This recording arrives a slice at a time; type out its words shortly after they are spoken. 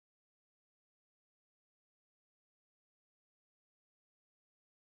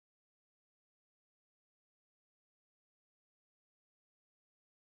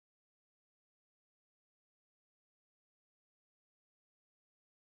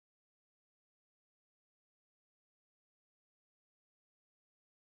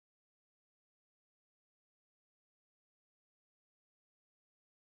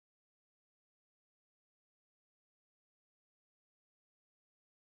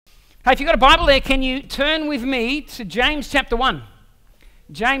Hey, if you've got a Bible there, can you turn with me to James chapter 1?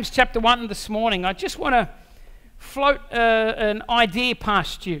 James chapter 1 this morning. I just want to float an idea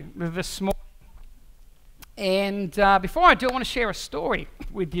past you this morning. And before I do, I want to share a story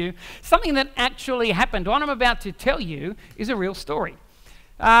with you. Something that actually happened. What I'm about to tell you is a real story.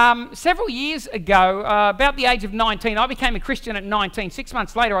 Several years ago, about the age of 19, I became a Christian at 19. 6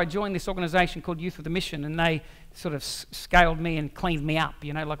 months later, I joined this organisation called Youth with a Mission, and they sort of scaled me and cleaned me up,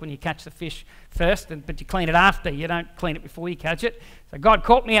 you know, like when you catch the fish first, but you clean it after. You don't clean it before you catch it. So God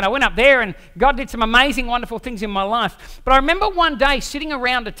caught me, and I went up there, and God did some amazing, wonderful things in my life. But I remember one day sitting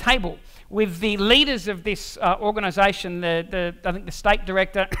around a table with the leaders of this organisation. I think the state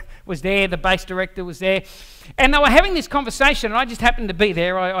director was there, the base director was there, and they were having this conversation, and I just happened to be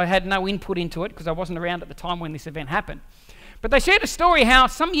there. I had no input into it because I wasn't around at the time when this event happened. But they shared a story how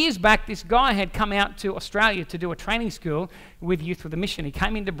some years back this guy had come out to Australia to do a training school with Youth with a Mission. He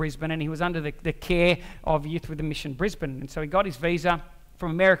came into Brisbane and he was under the care of Youth with a Mission Brisbane. And so he got his visa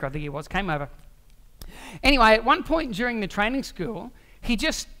from America, I think he was, came over. Anyway, at one point during the training school, he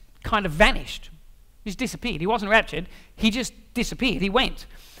just kind of vanished. He just disappeared. He wasn't raptured. He just disappeared. He went.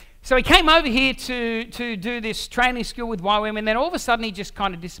 So he came over here to do this training school with YWAM, and then all of a sudden he just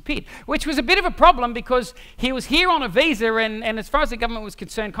kind of disappeared, which was a bit of a problem because he was here on a visa, and as far as the government was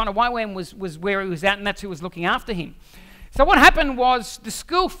concerned, kind of YWAM was where he was at, and that's who was looking after him. So what happened was the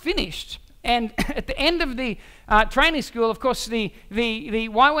school finished, and at the end of the training school, of course, the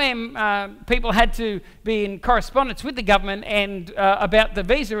YWAM people had to be in correspondence with the government and about the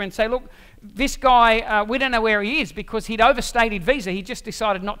visa and say, look, this guy, we don't know where he is because he'd overstayed his visa. He just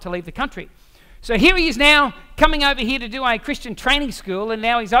decided not to leave the country. So here he is now coming over here to do a Christian training school, and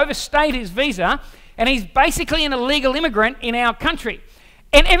now he's overstayed his visa, and he's basically an illegal immigrant in our country.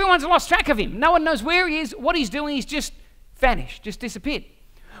 And everyone's lost track of him. No one knows where he is, what he's doing. He's just vanished, just disappeared.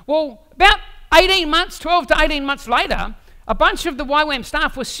 Well, about 18 months, 12 to 18 months later, a bunch of the YWAM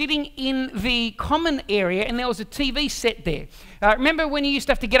staff was sitting in the common area, and there was a TV set there. Remember when you used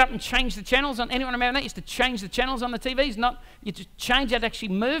to have to get up and change the channels? Anyone remember that? You used to change the channels on the TVs, not you just change it, actually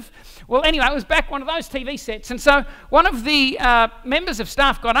move. Well, anyway, it was back one of those TV sets, and so one of the members of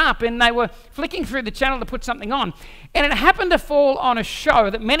staff got up, and they were flicking through the channel to put something on, and it happened to fall on a show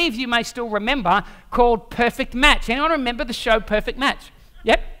that many of you may still remember called Perfect Match. Anyone remember the show Perfect Match?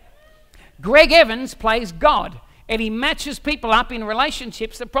 Yep. Greg Evans plays God, and he matches people up in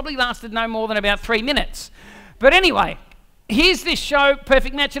relationships that probably lasted no more than about 3 minutes. But anyway, here's this show,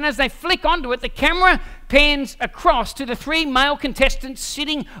 Perfect Match, and as they flick onto it, the camera pans across to the 3 male contestants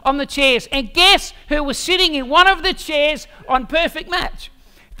sitting on the chairs. And guess who was sitting in one of the chairs on Perfect Match?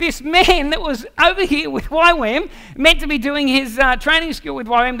 This man that was over here with YWAM, meant to be doing his training school with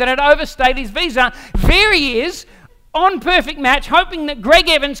YWAM, that had overstayed his visa. There he is, on Perfect Match, hoping that Greg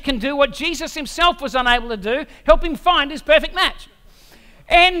Evans can do what Jesus himself was unable to do, help him find his perfect match.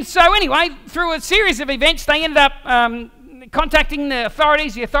 And so anyway, through a series of events, they ended up contacting the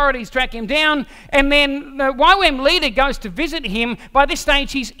authorities track him down, and then the YWAM leader goes to visit him. By this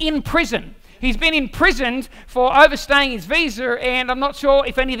stage, he's in prison. He's been imprisoned for overstaying his visa, and I'm not sure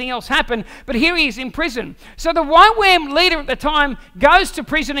if anything else happened, but here he is in prison. So the YWAM leader at the time goes to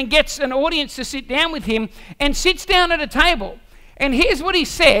prison and gets an audience to sit down with him and sits down at a table. And here's what he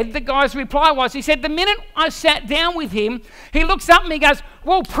said. The guy's reply was, he said, the minute I sat down with him, he looks up and he goes,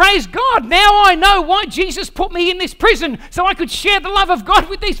 well, praise God, now I know why Jesus put me in this prison, so I could share the love of God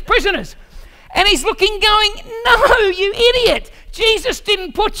with these prisoners. And he's looking going, no, you idiot. Jesus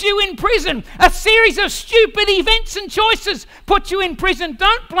didn't put you in prison. A series of stupid events and choices put you in prison.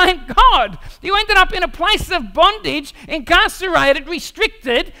 Don't blame God. You ended up in a place of bondage, incarcerated,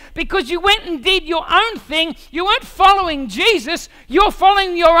 restricted, because you went and did your own thing. You weren't following Jesus. You're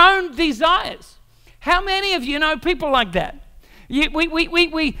following your own desires. How many of you know people like that?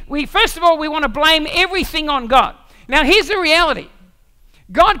 We first of all, we want to blame everything on God. Now, here's the reality.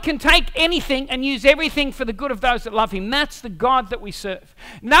 God can take anything and use everything for the good of those that love him. That's the God that we serve.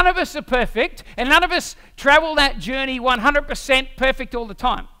 None of us are perfect, and none of us travel that journey 100% perfect all the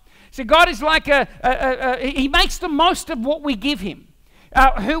time. So God is like he makes the most of what we give him.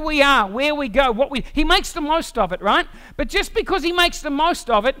 Who we are, where we go, he makes the most of it, right? But just because he makes the most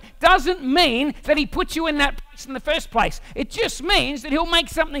of it doesn't mean that he puts you in that place in the first place. It just means that he'll make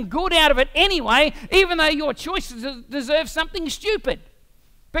something good out of it anyway, even though your choices deserve something stupid.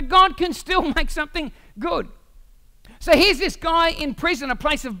 But God can still make something good. So here's this guy in prison, a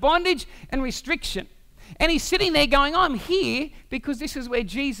place of bondage and restriction. And he's sitting there going, I'm here because this is where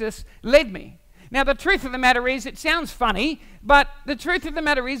Jesus led me. Now, the truth of the matter is, it sounds funny, but the truth of the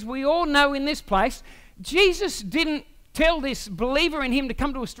matter is, we all know in this place, Jesus didn't tell this believer in him to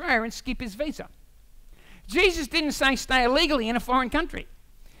come to Australia and skip his visa. Jesus didn't say stay illegally in a foreign country.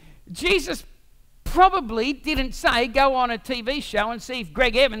 Jesus probably didn't say go on a TV show and see if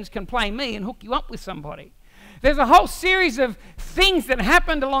Greg Evans can play me and hook you up with somebody. There's a whole series of things that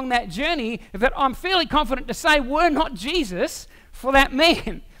happened along that journey that I'm fairly confident to say were not Jesus for that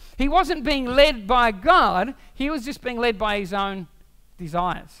man. He wasn't being led by God. He was just being led by his own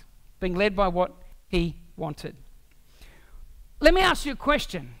desires, being led by what he wanted. Let me ask you a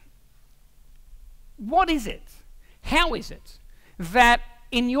question. What is it? How is it that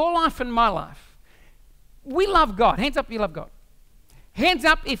in your life and my life, we love God? Hands up if you love God. Hands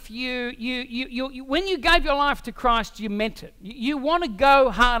up if you when you gave your life to Christ, you meant it. You want to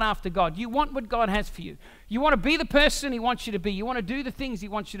go hard after God. You want what God has for you. You want to be the person he wants you to be. You want to do the things he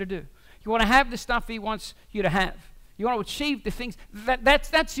wants you to do. You want to have the stuff he wants you to have. You want to achieve the things.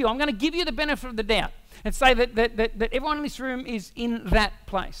 That's you. I'm going to give you the benefit of the doubt and say that everyone in this room is in that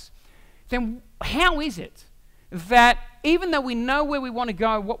place. Then how is it that even though we know where we want to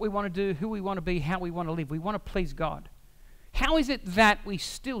go, what we want to do, who we want to be, how we want to live, we want to please God, how is it that we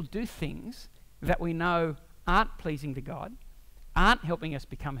still do things that we know aren't pleasing to God, aren't helping us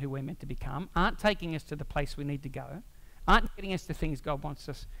become who we're meant to become, aren't taking us to the place we need to go, aren't getting us the things God wants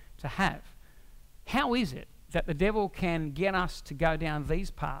us to have? How is it that the devil can get us to go down these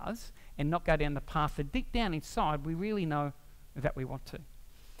paths and not go down the path that deep down inside we really know that we want to?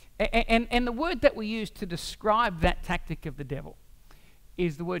 And the word that we use to describe that tactic of the devil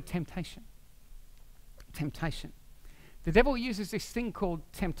is the word temptation. Temptation. The devil uses this thing called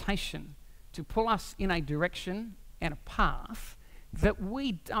temptation to pull us in a direction and a path that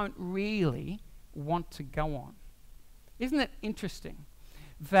we don't really want to go on. Isn't it interesting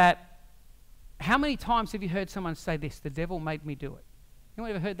that how many times have you heard someone say this, the devil made me do it?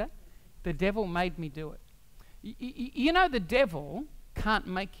 Anyone ever heard that? The devil made me do it. You know the devil can't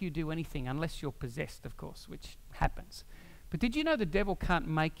make you do anything unless you're possessed, of course, which happens. But did you know the devil can't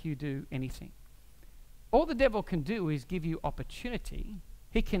make you do anything? All the devil can do is give you opportunity.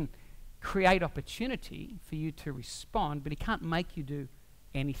 He can create opportunity for you to respond, but he can't make you do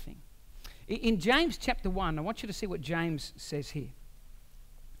anything. In James chapter 1, I want you to see what James says here.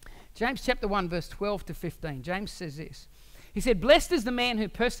 James chapter 1, verse 12 to 15. James says this. He said, "Blessed is the man who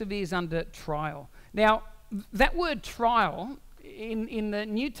perseveres under trial." Now, that word trial, in the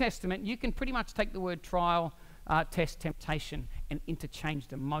New Testament, you can pretty much take the word trial, test, temptation, and interchange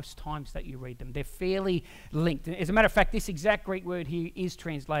them most times that you read them. They're fairly linked. As a matter of fact, this exact Greek word here is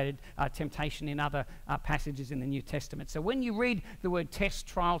translated temptation in other passages in the New Testament. So when you read the word test,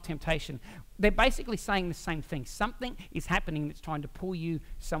 trial, temptation, they're basically saying the same thing. Something is happening that's trying to pull you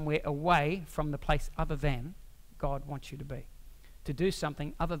somewhere away from the place other than God wants you to be. To do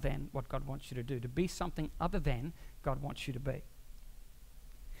something other than what God wants you to do. To be something other than God wants you to be.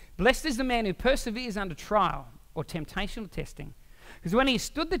 Blessed is the man who perseveres under trial or temptation or testing, because when he has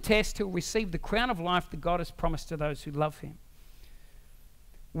stood the test, he'll receive the crown of life that God has promised to those who love him.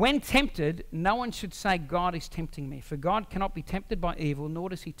 When tempted, no one should say, God is tempting me, for God cannot be tempted by evil, nor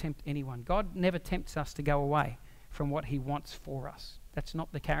does he tempt anyone. God never tempts us to go away from what he wants for us. That's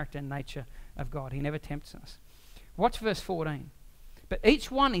not the character and nature of God. He never tempts us. Watch verse 14. But each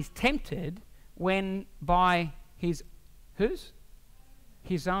one is tempted when by his, whose?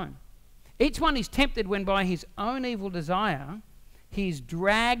 His own. Each one is tempted when by his own evil desire he is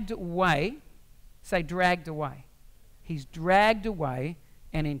dragged away. Say dragged away. He's dragged away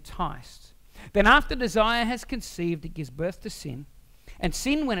and enticed. Then after desire has conceived, it gives birth to sin. And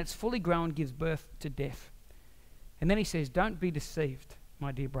sin, when it's fully grown, gives birth to death. And then he says, don't be deceived,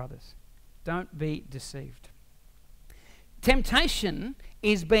 my dear brothers. Don't be deceived. Temptation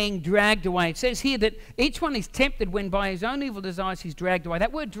is being dragged away. It says here that each one is tempted when by his own evil desires he's dragged away.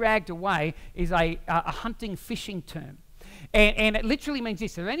 That word dragged away is a hunting, fishing term. And it literally means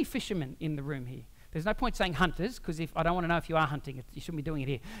this. Are there any fishermen in the room here? There's no point saying hunters, because if I don't want to know if you are hunting, you shouldn't be doing it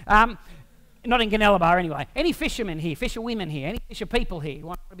here. Not in Gunnellabar anyway. Any fishermen here, fisher women here, any fisher people here? You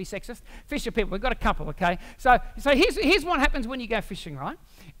want to be sexist? Fisher people, we've got a couple, okay? So here's what happens when you go fishing, right?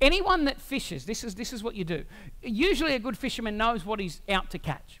 Anyone that fishes, this is what you do. Usually a good fisherman knows what he's out to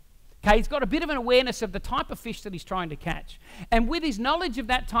catch. Okay, he's got a bit of an awareness of the type of fish that he's trying to catch. And with his knowledge of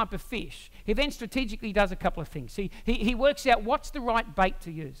that type of fish, he then strategically does a couple of things. He works out what's the right bait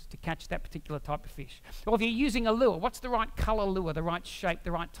to use to catch that particular type of fish. Or if you're using a lure, what's the right colour lure, the right shape,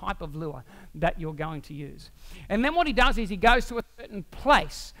 the right type of lure that you're going to use. And then what he does is he goes to a certain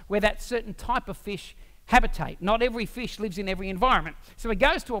place where that certain type of fish habitate. Not every fish lives in every environment. So he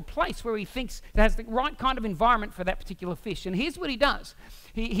goes to a place where he thinks it has the right kind of environment for that particular fish. And here's what he does.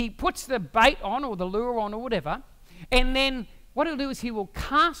 He puts the bait on or the lure on or whatever, And then what he'll do is he will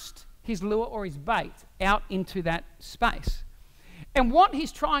cast his lure or his bait out into that space. And what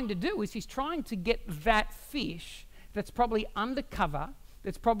he's trying to do is he's trying to get that fish that's probably undercover,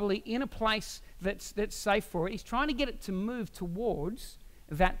 that's probably in a place that's safe for it. He's trying to get it to move towards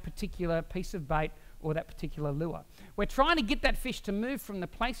that particular piece of bait or that particular lure. We're trying to get that fish to move from the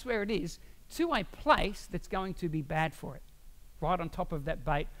place where it is to a place that's going to be bad for it, right on top of that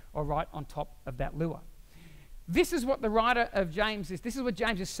bait or right on top of that lure. This is what the writer of James is. This is what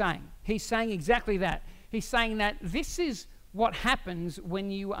James is saying. He's saying exactly that. He's saying that this is what happens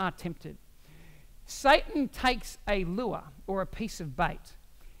when you are tempted. Satan takes a lure or a piece of bait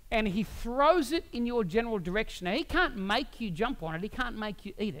and he throws it in your general direction. Now, he can't make you jump on it. He can't make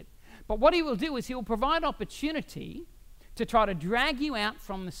you eat it. But what he will do is he will provide opportunity to try to drag you out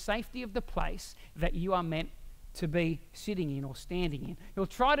from the safety of the place that you are meant to be sitting in or standing in. He'll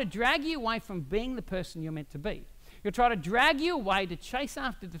try to drag you away from being the person you're meant to be. He'll try to drag you away to chase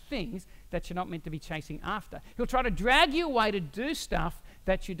after the things that you're not meant to be chasing after. He'll try to drag you away to do stuff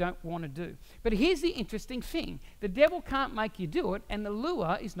that you don't want to do. But here's the interesting thing. The devil can't make you do it, and the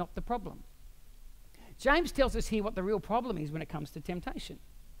lure is not the problem. James tells us here what the real problem is when it comes to temptation.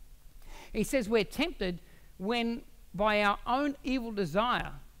 He says we're tempted when by our own evil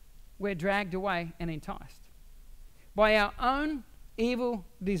desire we're dragged away and enticed. By our own evil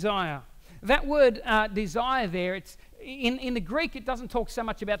desire. That word desire there, it's in the Greek, it doesn't talk so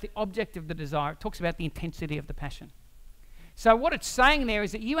much about the object of the desire. It talks about the intensity of the passion. So what it's saying there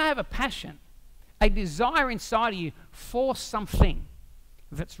is that you have a passion, a desire inside of you for something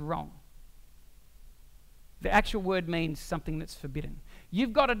that's wrong. The actual word means something that's forbidden.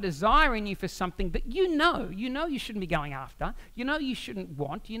 You've got a desire in you for something that you know you shouldn't be going after, you shouldn't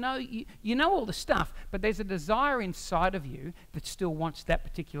want, you know all the stuff, but there's a desire inside of you that still wants that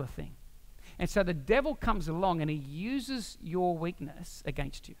particular thing. And so the devil comes along and he uses your weakness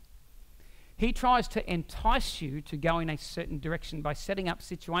against you. He tries to entice you to go in a certain direction by setting up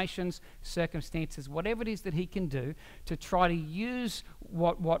situations, circumstances, whatever it is that he can do to try to use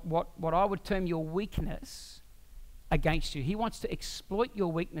what I would term your weakness against you. He wants to exploit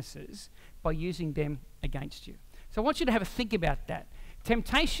your weaknesses by using them against you. So I want you to have a think about that.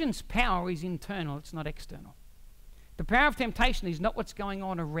 Temptation's power is internal, it's not external. The power of temptation is not what's going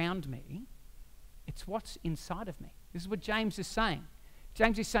on around me, it's what's inside of me. This is what James is saying.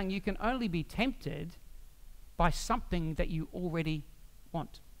 James is saying you can only be tempted by something that you already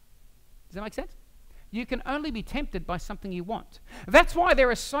want. Does that make sense? You can only be tempted by something you want. That's why there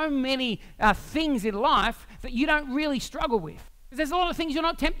are so many things in life that you don't really struggle with. There's a lot of things you're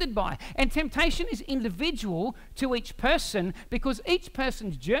not tempted by. And temptation is individual to each person because each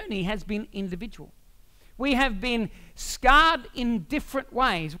person's journey has been individual. We have been scarred in different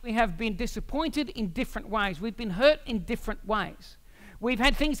ways. We have been disappointed in different ways. We've been hurt in different ways. We've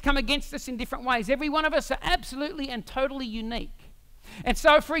had things come against us in different ways. Every one of us are absolutely and totally unique. And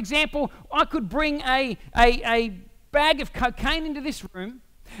so, for example, I could bring a bag of cocaine into this room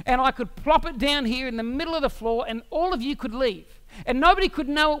and I could plop it down here in the middle of the floor and all of you could leave. And nobody could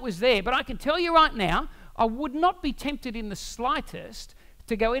know it was there. But I can tell you right now, I would not be tempted in the slightest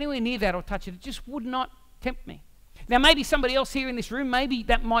to go anywhere near that or touch it. It just would not tempt me. Now, maybe somebody else here in this room, maybe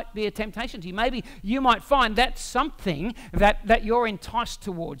that might be a temptation to you. Maybe you might find that's something that you're enticed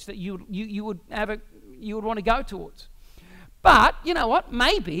towards, that you would want to go towards. But, you know what,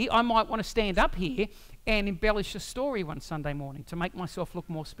 maybe I might want to stand up here and embellish a story one Sunday morning to make myself look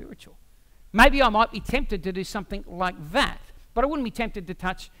more spiritual. Maybe I might be tempted to do something like that, but I wouldn't be tempted to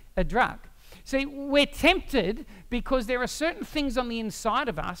touch a drug. See, we're tempted because there are certain things on the inside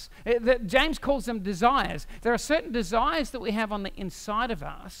of us, that James calls them desires. There are certain desires that we have on the inside of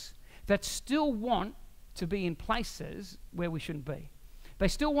us that still want to be in places where we shouldn't be. They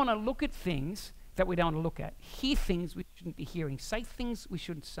still want to look at things that we don't want to look at, hear things we shouldn't be hearing, say things we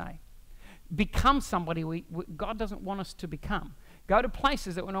shouldn't say, become somebody God doesn't want us to become, go to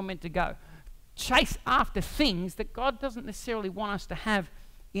places that we're not meant to go, chase after things that God doesn't necessarily want us to have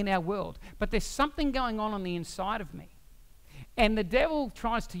in our world. But there's something going on the inside of me. And the devil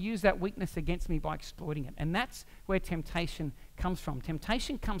tries to use that weakness against me by exploiting it. And that's where temptation comes from.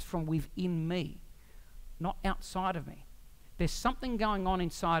 Temptation comes from within me, not outside of me. There's something going on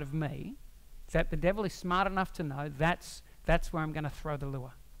inside of me that the devil is smart enough to know that's where I'm going to throw the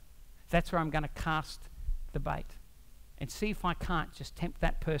lure. That's where I'm going to cast the bait and see if I can't just tempt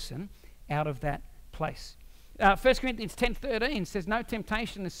that person out of that place. 1 Corinthians 10:13 says, no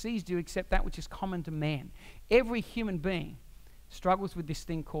temptation has seized you except that which is common to man. Every human being struggles with this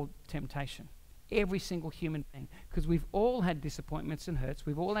thing called temptation. Every single human being. Because we've all had disappointments and hurts.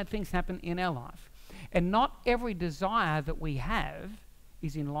 We've all had things happen in our life. And not every desire that we have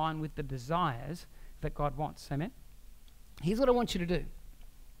is in line with the desires that God wants. Amen? Here's what I want you to do.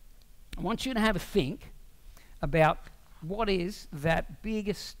 I want you to have a think about what is that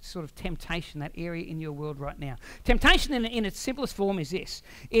biggest sort of temptation, that area in your world right now. Temptation in its simplest form is this.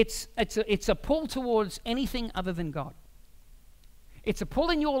 It's a pull towards anything other than God. It's a pull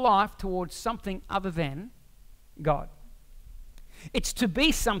in your life towards something other than God. It's to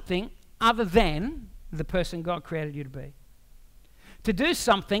be something other than the person God created you to be. To do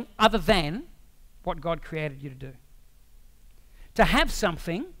something other than what God created you to do. To have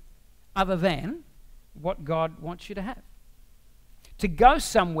something other than what God wants you to have. To go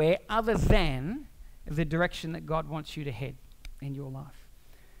somewhere other than the direction that God wants you to head in your life.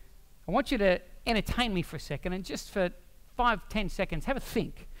 I want you to entertain me for a second, and just for 5-10 seconds, have a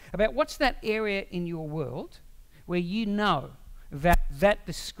think about what's that area in your world where you know that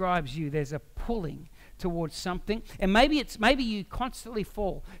describes you. There's a pulling towards something, and maybe you constantly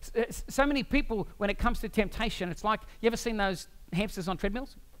fall. So many people, when it comes to temptation, it's like, you ever seen those hamsters on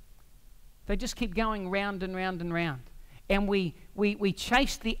treadmills? They just keep going round and round and round. And we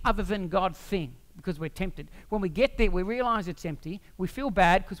chase the other than God thing because we're tempted. When we get there, we realize it's empty. We feel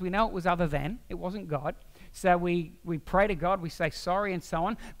bad because we know it was other than. It wasn't God. So we pray to God, we say sorry and so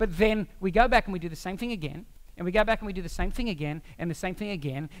on. But then we go back and we do the same thing again. And we go back and we do the same thing again and the same thing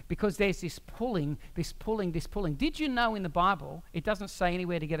again, because there's this pulling. Did you know in the Bible, it doesn't say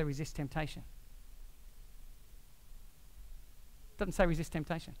anywhere to resist temptation? It doesn't say resist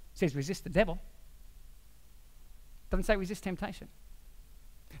temptation. It says resist the devil. It doesn't say resist temptation.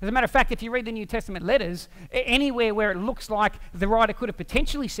 As a matter of fact, if you read the New Testament letters, anywhere where it looks like the writer could have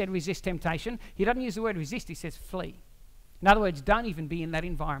potentially said resist temptation, he doesn't use the word resist, he says flee. In other words, don't even be in that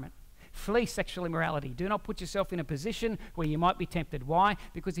environment. Flee sexual immorality. Do not put yourself in a position where you might be tempted. Why?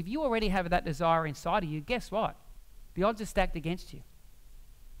 Because if you already have that desire inside of you, guess what? The odds are stacked against you.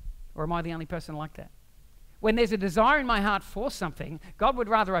 Or am I the only person like that? When there's a desire in my heart for something, God would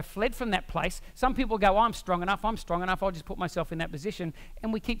rather I fled from that place. Some people go, I'm strong enough, I'll just put myself in that position.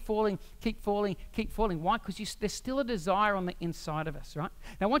 And we keep falling. Why? Because there's still a desire on the inside of us, right?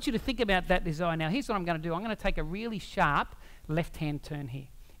 Now, I want you to think about that desire. Now, here's what I'm going to do. I'm going to take a really sharp left-hand turn here.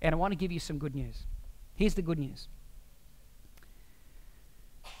 And I want to give you some good news. Here's the good news.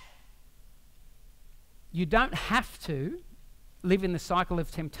 You don't have to live in the cycle of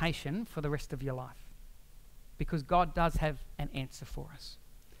temptation for the rest of your life, because God does have an answer for us.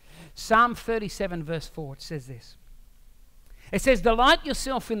 Psalm 37 verse 4, it says this. It says, delight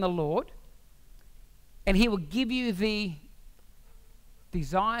yourself in the Lord, and he will give you the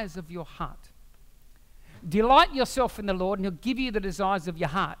desires of your heart. Delight yourself in the Lord, and he'll give you the desires of your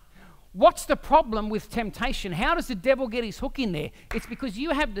heart. What's the problem with temptation? How does the devil get his hook in there? It's because you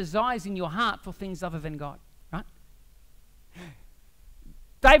have desires in your heart for things other than God, right?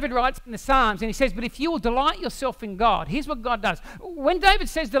 David writes in the Psalms, and he says, but if you will delight yourself in God, here's what God does. When David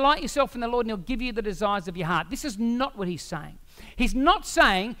says, delight yourself in the Lord, and he'll give you the desires of your heart, this is not what he's saying. He's not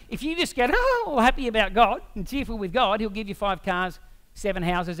saying, if you just get all happy about God and cheerful with God, he'll give you 5 cars, 7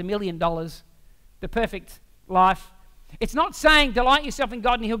 houses, $1 million, the perfect life. It's not saying delight yourself in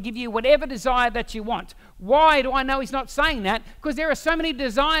God and he'll give you whatever desire that you want. Why do I know he's not saying that? Because there are so many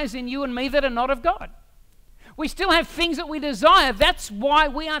desires in you and me that are not of God. We still have things that we desire. That's why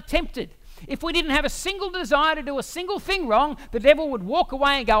we are tempted. If we didn't have a single desire to do a single thing wrong, the devil would walk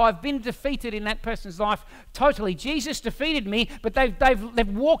away and go, I've been defeated in that person's life totally. Jesus defeated me, but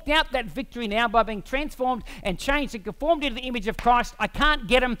they've walked out that victory now by being transformed and changed and conformed into the image of Christ. I can't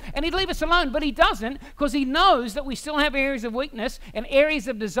get him. And he'd leave us alone, but he doesn't, because he knows that we still have areas of weakness and areas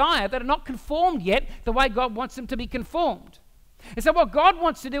of desire that are not conformed yet the way God wants them to be conformed. And so what God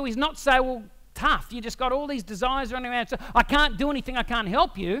wants to do is not say, well, tough, you just got all these desires running around, so I can't do anything, I can't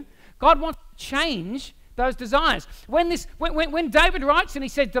help you. God wants to change those desires. When David writes and he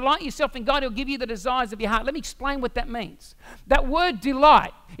says, delight yourself in God, he'll give you the desires of your heart. Let me explain what that means. That word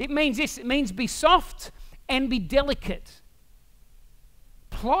delight, it means this. It means be soft and be delicate,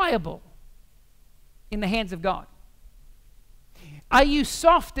 pliable in the hands of God. Are you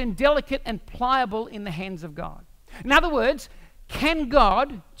soft and delicate and pliable in the hands of God? In other words, can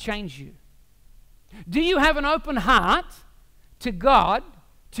God change you? Do you have an open heart to God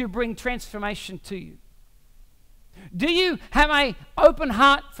to bring transformation to you? Do you have an open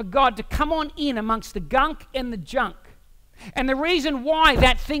heart for God to come on in amongst the gunk and the junk? And the reason why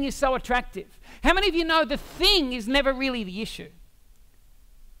that thing is so attractive. How many of you know the thing is never really the issue?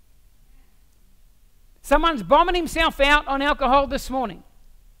 Someone's bombing himself out on alcohol this morning.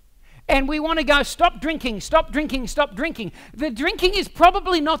 And we want to go, stop drinking, stop drinking, stop drinking. The drinking is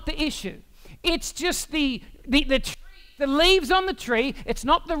probably not the issue. It's just the tree, the leaves on the tree. It's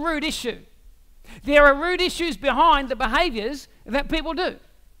not the root issue. There are root issues behind the behaviors that people do.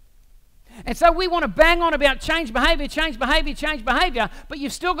 And so we want to bang on about change behavior, but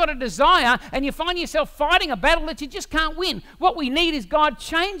you've still got a desire and you find yourself fighting a battle that you just can't win. What we need is, God,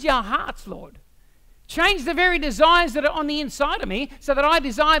 change our hearts, Lord. Change the very desires that are on the inside of me so that I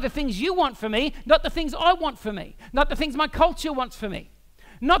desire the things you want for me, not the things I want for me, not the things my culture wants for me,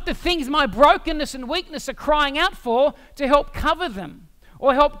 not the things my brokenness and weakness are crying out for to help cover them,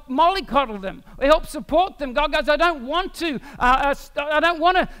 or help mollycoddle them, or help support them. God goes, I don't want to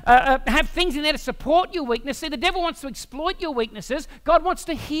have things in there to support your weakness. See, the devil wants to exploit your weaknesses. God wants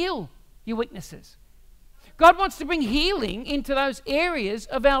to heal your weaknesses. God wants to bring healing into those areas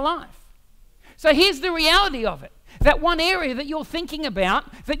of our life. So here's the reality of it. That one area that you're thinking about,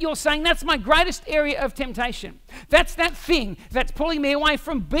 that you're saying, that's my greatest area of temptation. That's that thing that's pulling me away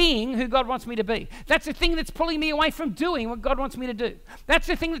from being who God wants me to be. That's the thing that's pulling me away from doing what God wants me to do. That's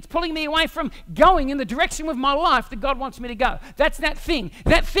the thing that's pulling me away from going in the direction of my life that God wants me to go. That's that thing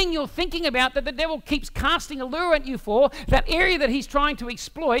you're thinking about that the devil keeps casting a lure at you for, that area that he's trying to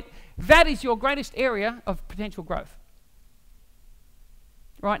exploit. That is your greatest area of potential growth.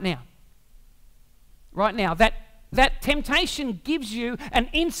 Right now, that temptation gives you an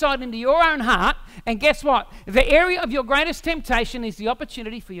insight into your own heart, and guess what? The area of your greatest temptation is the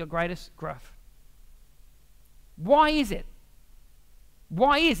opportunity for your greatest growth. Why is it?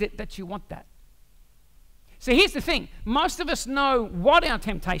 Why is it that you want that? So here's the thing. Most of us know what our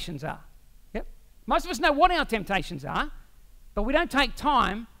temptations are. Yep. Most of us know what our temptations are, but we don't take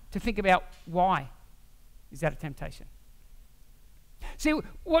time to think about why is that a temptation. See,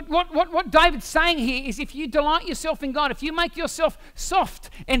 what David's saying here is, if you delight yourself in God, if you make yourself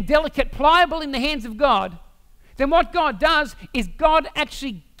soft and delicate, pliable in the hands of God, then what God does is God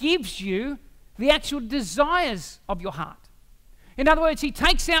actually gives you the actual desires of your heart. In other words, he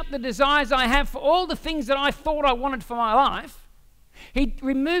takes out the desires I have for all the things that I thought I wanted for my life. He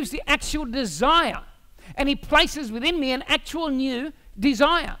removes the actual desire, and he places within me an actual new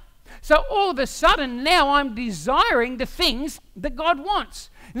desire. So all of a sudden, now I'm desiring the things that God wants.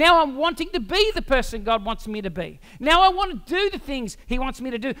 Now I'm wanting to be the person God wants me to be. Now I want to do the things he wants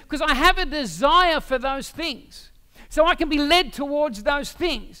me to do because I have a desire for those things. So I can be led towards those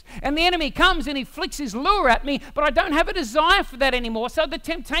things. And the enemy comes and he flicks his lure at me, but I don't have a desire for that anymore. So the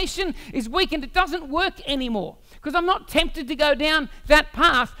temptation is weakened. It doesn't work anymore because I'm not tempted to go down that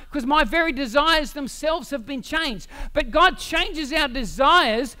path because my very desires themselves have been changed. But God changes our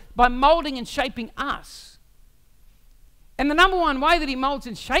desires by molding and shaping us. And the number one way that he molds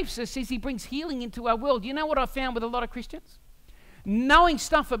and shapes us is he brings healing into our world. You know what I found with a lot of Christians? Knowing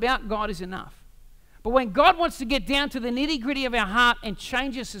stuff about God is enough. But when God wants to get down to the nitty-gritty of our heart and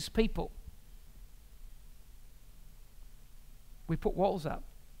change us as people, we put walls up.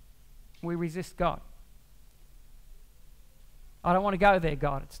 We resist God. I don't want to go there,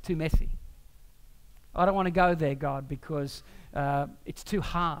 God. It's too messy. I don't want to go there, God, because it's too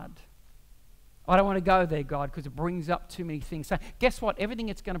hard. I don't want to go there, God, because it brings up too many things. So guess what? Everything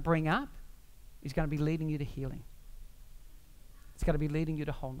it's going to bring up is going to be leading you to healing. It's going to be leading you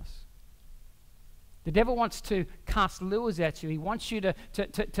to wholeness. The devil wants to cast lures at you. He wants you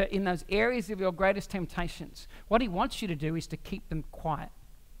to in those areas of your greatest temptations, what he wants you to do is to keep them quiet.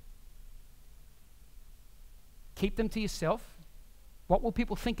 Keep them to yourself. What will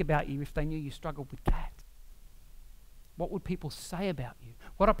people think about you if they knew you struggled with that? What would people say about you?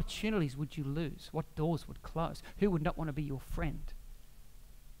 What opportunities would you lose? What doors would close? Who would not want to be your friend?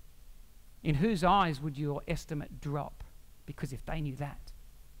 In whose eyes would your estimate drop? Because if they knew that.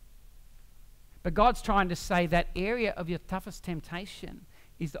 But God's trying to say that area of your toughest temptation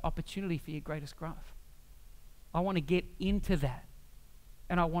is the opportunity for your greatest growth. I want to get into that,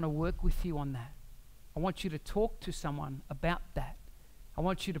 and I want to work with you on that. I want you to talk to someone about that. I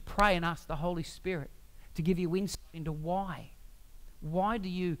want you to pray and ask the Holy Spirit to give you insight into why. Why do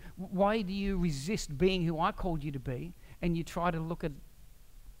you resist being who I called you to be, and you try to look at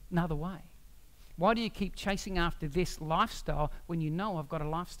another way? Why do you keep chasing after this lifestyle when you know I've got a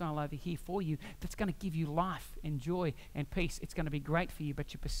lifestyle over here for you that's going to give you life and joy and peace? It's going to be great for you,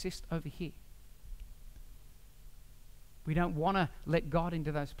 but you persist over here. We don't want to let God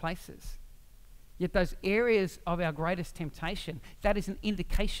into those places. Yet those areas of our greatest temptation, that is an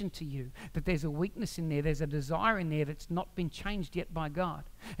indication to you that there's a weakness in there, there's a desire in there that's not been changed yet by God.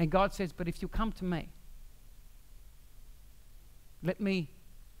 And God says, but if you come to me, let me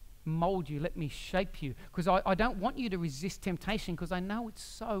mold you, let me shape you, because I don't want you to resist temptation, because I know it's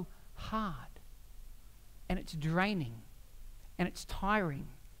so hard and it's draining and it's tiring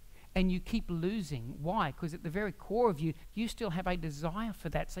and you keep losing. Why? Because at the very core of you, you still have a desire for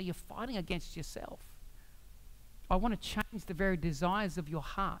that, so you're fighting against yourself. I want to change the very desires of your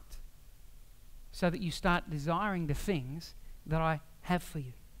heart so that you start desiring the things that I have for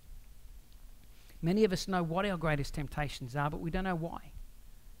you. Many of us know what our greatest temptations are, but we don't know why.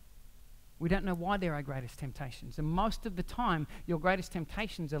 We don't know why they're our greatest temptations. And most of the time, your greatest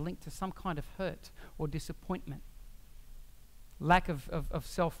temptations are linked to some kind of hurt or disappointment, lack of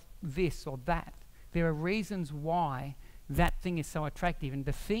self this or that. There are reasons why that thing is so attractive, and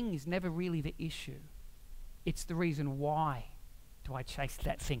the thing is never really the issue. It's the reason why do I chase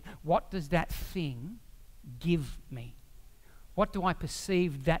that thing. What does that thing give me? What do I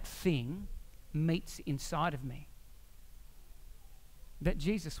perceive that thing meets inside of me that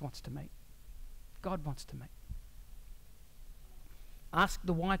Jesus wants to meet, God wants to meet? Ask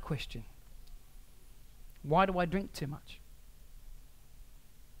the why question. Why do I drink too much?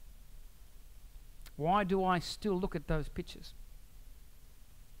 Why do I still look at those pictures?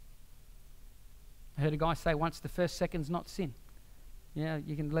 I heard a guy say once, the first second's not sin.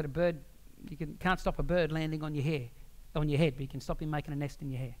 You can let a bird, can't stop a bird landing on your head, but you can stop him making a nest in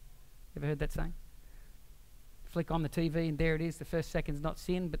your hair. Ever heard that saying? Flick on the TV and there it is. The first second's not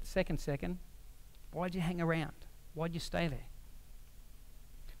sin, but the second second, why'd you hang around? Why'd you stay there?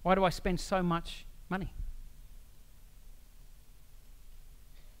 Why do I spend so much money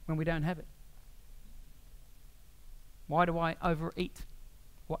when we don't have it? Why do I overeat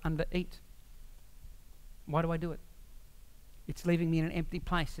or undereat? Why do I do it? It's leaving me in an empty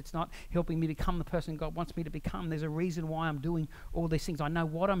place. It's not helping me become the person God wants me to become. There's a reason why I'm doing all these things. I know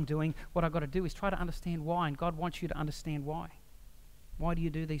what I'm doing. What I've got to do is try to understand why, and God wants you to understand why. Why do you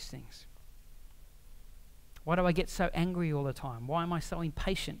do these things? Why do I get so angry all the time? Why am I so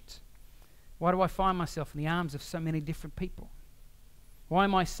impatient? Why do I find myself in the arms of so many different people? Why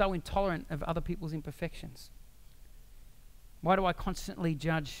am I so intolerant of other people's imperfections? Why do I constantly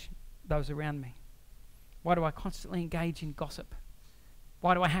judge those around me? Why do I constantly engage in gossip?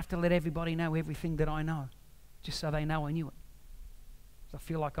 Why do I have to let everybody know everything that I know, just so they know I knew it? So I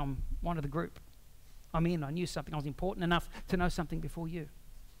feel like I'm one of the group. I'm in, I knew something, I was important enough to know something before you.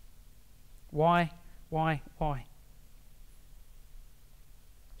 Why?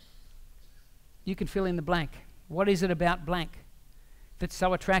 You can fill in the blank. What is it about blank that's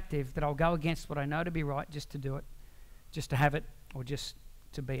so attractive that I'll go against what I know to be right just to do it, just to have it, or just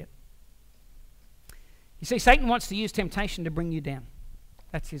to be it? You see, Satan wants to use temptation to bring you down.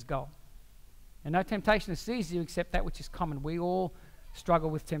 That's his goal. And no temptation has seized you except that which is common. We all struggle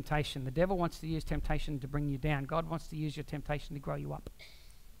with temptation. The devil wants to use temptation to bring you down. God wants to use your temptation to grow you up.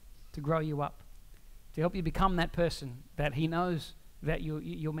 To grow you up. To help you become that person that he knows that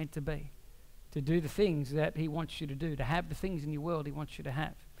you're meant to be. To do the things that he wants you to do. To have the things in your world he wants you to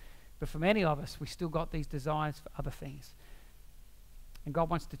have. But for many of us, we still got these desires for other things. And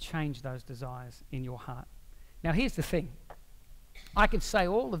God wants to change those desires in your heart. Now here's the thing. I can say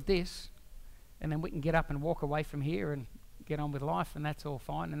all of this, and then we can get up and walk away from here and get on with life, and that's all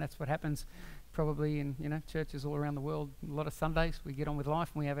fine, and that's what happens probably in churches all around the world. A lot of Sundays we get on with life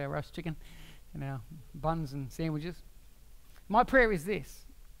and we have our roast chicken and our buns and sandwiches. My prayer is this.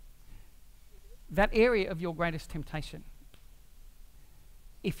 That area of your greatest temptation,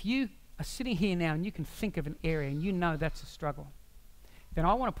 if you are sitting here now and you can think of an area and you know that's a struggle, then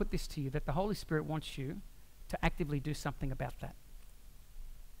I want to put this to you, that the Holy Spirit wants you to actively do something about that.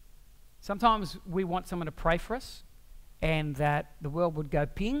 Sometimes we want someone to pray for us and that the world would go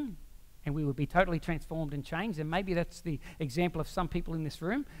ping and we would be totally transformed and changed. And maybe that's the example of some people in this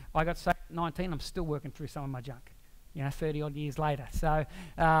room. I got saved at 19. I'm still working through some of my junk, 30 odd years later. So,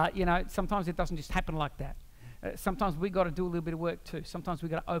 sometimes it doesn't just happen like that. Sometimes we got to do a little bit of work too. Sometimes we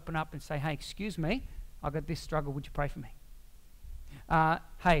got to open up and say, hey, excuse me, I've got this struggle. Would you pray for me?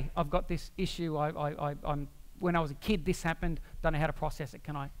 Hey, I've got this issue. I'm when I was a kid, this happened. Don't know how to process it.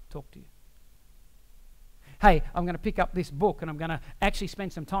 Can I talk to you? Hey, I'm going to pick up this book and I'm going to actually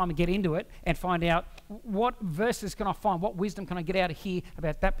spend some time and get into it and find out what verses can I find, what wisdom can I get out of here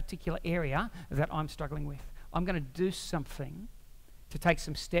about that particular area that I'm struggling with. I'm going to do something to take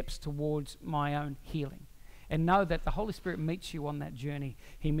some steps towards my own healing. And know that the Holy Spirit meets you on that journey.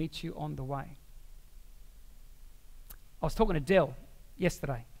 He meets you on the way. I was talking to Dell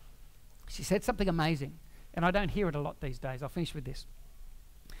yesterday. She said something amazing, and I don't hear it a lot these days. I'll finish with this.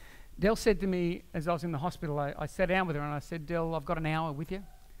 Dell said to me as I was in the hospital, I sat down with her and I said, Dell, I've got an hour with you.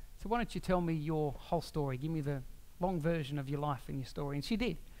 So why don't you tell me your whole story? Give me the long version of your life and your story. And she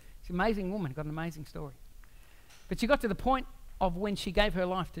did. She's an amazing woman, got an amazing story. But she got to the point of when she gave her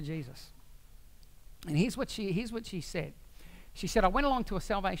life to Jesus. And here's what she said. She said, I went along to a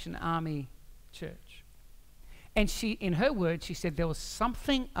Salvation Army church. And she, in her words, she said there was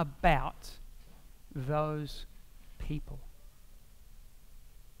something about those people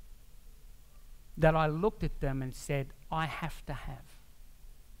that I looked at them and said, I have to have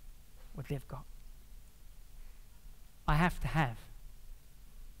what they've got. I have to have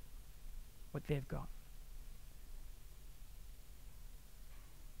what they've got.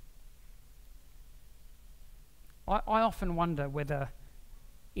 I often wonder whether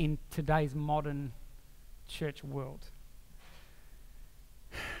in today's modern church world,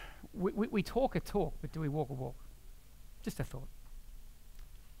 we talk a talk, but do we walk a walk? Just a thought.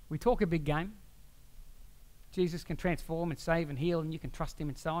 We talk a big game. Jesus can transform and save and heal, and you can trust him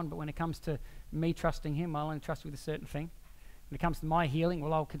and so on, but when it comes to me trusting him, I'll only trust with a certain thing. When it comes to my healing,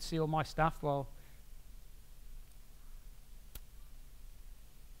 well, I'll conceal my stuff. Well,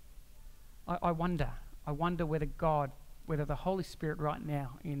 I wonder whether God, whether the Holy Spirit right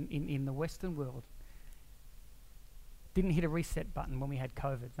now in the Western world didn't hit a reset button when we had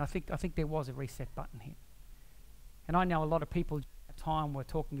COVID. And I think there was a reset button here. And I know a lot of people at the time were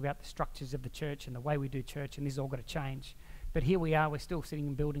talking about the structures of the church and the way we do church, and this has all got to change. But here we are, we're still sitting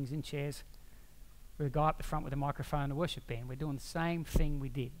in buildings in chairs with a guy up the front with a microphone and a worship band. We're doing the same thing we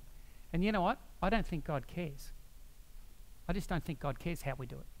did. And you know what? I don't think God cares. I just don't think God cares how we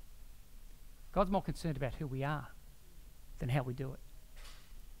do it. God's more concerned about who we are than how we do it.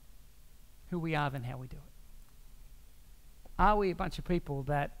 Who we are than how we do it. Are we a bunch of people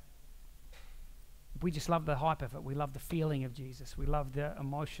that we just love the hype of it? We love the feeling of Jesus. We love the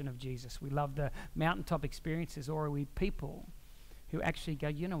emotion of Jesus. We love the mountaintop experiences. Or are we people who actually go,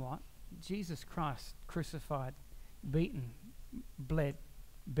 you know what? Jesus Christ, crucified, beaten, bled,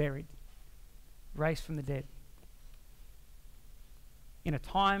 buried, raised from the dead. In a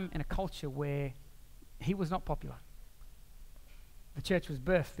time and a culture where he was not popular. The church was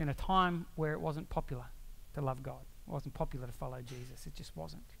birthed in a time where it wasn't popular to love God. It wasn't popular to follow Jesus. It just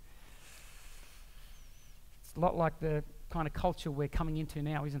wasn't. It's a lot like the kind of culture we're coming into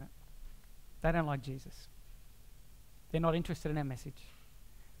now, isn't it? They don't like Jesus. They're not interested in our message.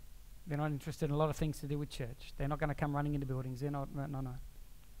 They're not interested in a lot of things to do with church. They're not going to come running into buildings. They're not, no.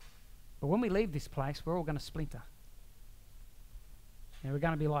 But when we leave this place, we're all going to splinter. We're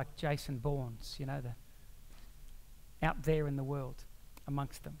going to be like Jason Bourne's, out there in the world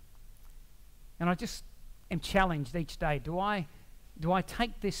amongst them. And I just am challenged each day. Do I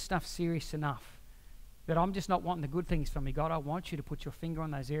take this stuff serious enough that I'm just not wanting the good things from me? God, I want you to put your finger on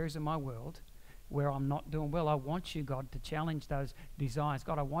those areas of my world where I'm not doing well. I want you, God, to challenge those desires.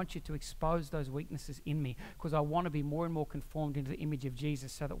 God, I want you to expose those weaknesses in me because I want to be more and more conformed into the image of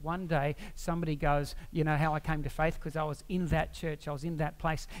Jesus so that one day somebody goes, you know how I came to faith? Because I was in that church, I was in that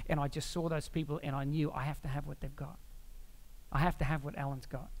place, and I just saw those people and I knew I have to have what they've got. I have to have what Alan's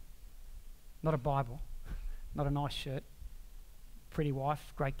got. Not a Bible, not a nice shirt, pretty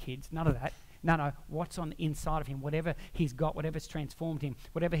wife, great kids, none of that. No, what's on the inside of him, whatever he's got, whatever's transformed him,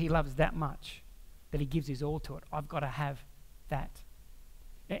 whatever he loves that much, that he gives his all to it. I've got to have that.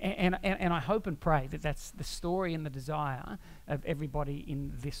 And I hope and pray that that's the story and the desire of everybody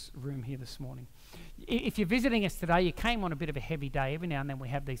in this room here this morning. If you're visiting us today, you came on a bit of a heavy day. Every now and then we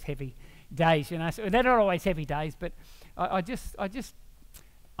have these heavy days, So they're not always heavy days, but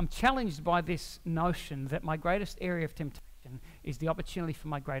I'm challenged by this notion that my greatest area of temptation is the opportunity for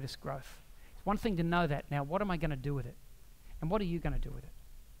my greatest growth. It's one thing to know that. Now, what am I going to do with it? And what are you going to do with it?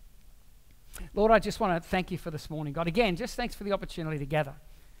 Lord, I just want to thank you for this morning. God, again, just thanks for the opportunity to gather,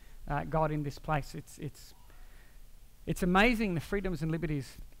 God, in this place. It's amazing the freedoms and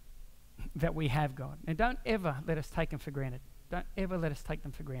liberties that we have, God. And don't ever let us take them for granted. Don't ever let us take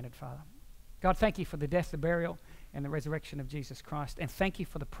them for granted, Father. God, thank you for the death, the burial, and the resurrection of Jesus Christ. And thank you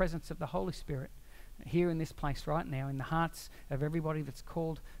for the presence of the Holy Spirit here in this place right now, in the hearts of everybody that's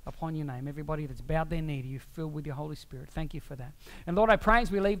called upon your name, everybody that's bowed their knee to you, filled with your Holy Spirit. Thank you for that. And Lord, I pray as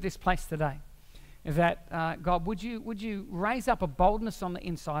we leave this place today that, God, would you raise up a boldness on the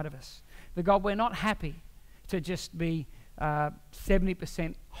inside of us, that, God, we're not happy to just be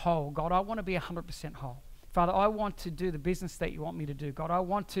 70% whole. God, I want to be 100% whole. Father, I want to do the business that you want me to do. God, I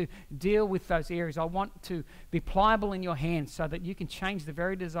want to deal with those areas. I want to be pliable in your hands so that you can change the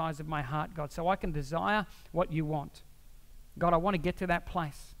very desires of my heart, God, so I can desire what you want. God, I want to get to that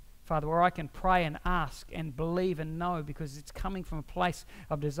place, Father, where I can pray and ask and believe and know because it's coming from a place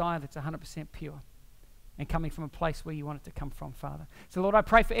of desire that's 100% pure and coming from a place where you want it to come from, Father. So, Lord, I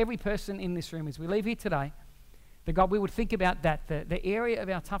pray for every person in this room as we leave here today, that, God, we would think about that. The area of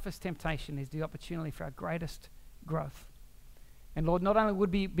our toughest temptation is the opportunity for our greatest growth. And, Lord, not only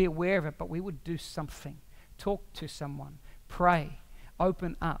would we be aware of it, but we would do something. Talk to someone. pray,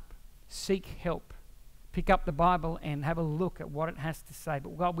 open up, seek help, pick up the Bible and have a look at what it has to say.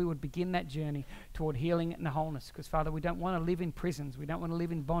 But God, we would begin that journey toward healing and wholeness, because Father, we don't want to live in prisons. We don't want to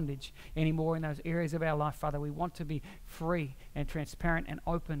live in bondage anymore in those areas of our life, Father. We want to be free and transparent and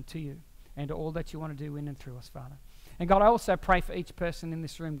open to you and to all that you want to do in and through us, Father. And God, I also pray for each person in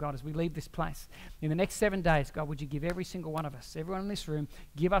this room, God, as we leave this place. In the next 7 days, God, would you give every single one of us, everyone in this room,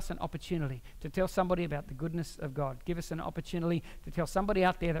 give us an opportunity to tell somebody about the goodness of God. Give us an opportunity to tell somebody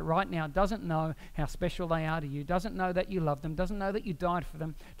out there that right now doesn't know how special they are to you, doesn't know that you love them, doesn't know that you died for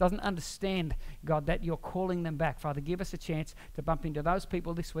them, doesn't understand, God, that you're calling them back. Father, give us a chance to bump into those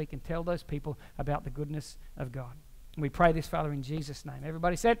people this week and tell those people about the goodness of God. And we pray this, Father, in Jesus' name.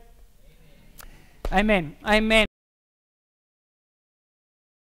 Everybody said? Amen. Amen. Amen.